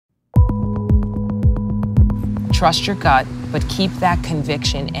trust your gut, but keep that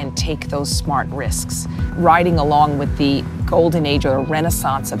conviction and take those smart risks. Riding along with the golden age or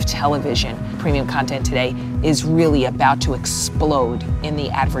renaissance of television, premium content today is really about to explode in the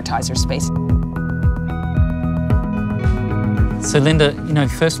advertiser space. So Linda,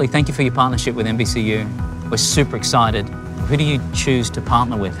 firstly, thank you for your partnership with NBCU. We're super excited. Who do you choose to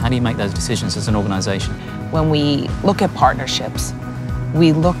partner with? How do you make those decisions as an organization? When we look at partnerships,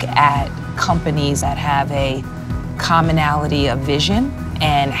 we look at companies that have a commonality of vision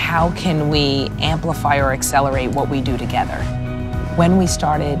and how can we amplify or accelerate what we do together. When we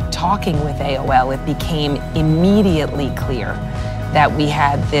started talking with AOL, it became immediately clear that we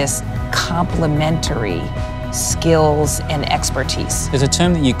had this complementary skills and expertise. There's a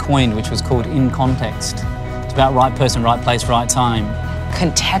term that you coined which was called in context. It's about right person, right place, right time.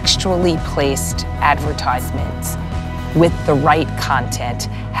 Contextually placed advertisements with the right content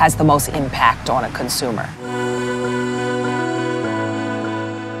has the most impact on a consumer.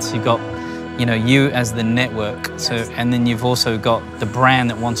 So you've got, you as the network, and then you've also got the brand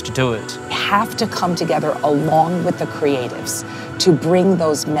that wants to do it. Have to come together along with the creatives to bring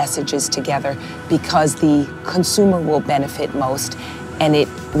those messages together because the consumer will benefit most and it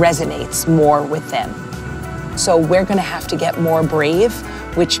resonates more with them. So we're going to have to get more brave,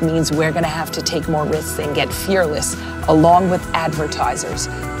 which means we're going to have to take more risks and get fearless, along with advertisers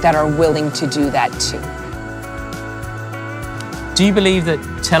that are willing to do that too. Do you believe that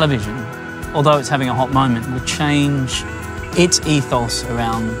television, although it's having a hot moment, will change its ethos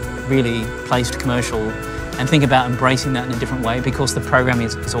around really placed commercial and think about embracing that in a different way because the programming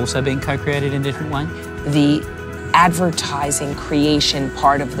is also being co-created in a different way? The advertising creation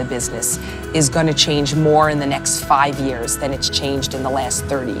part of the business is going to change more in the next 5 years than it's changed in the last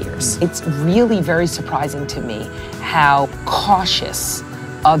 30 years. It's really very surprising to me how cautious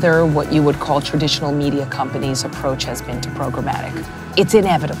other what you would call traditional media companies' approach has been to programmatic. It's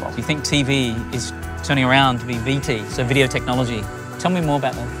inevitable. Do you think TV is turning around to be VT, so video technology? Tell me more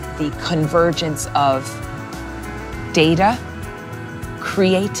about that. The convergence of data,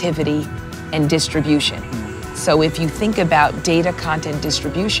 creativity, and distribution. So if you think about data content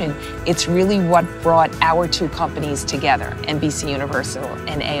distribution, it's really what brought our two companies together, NBCUniversal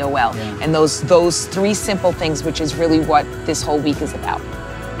and AOL. And those three simple things, which is really what this whole week is about.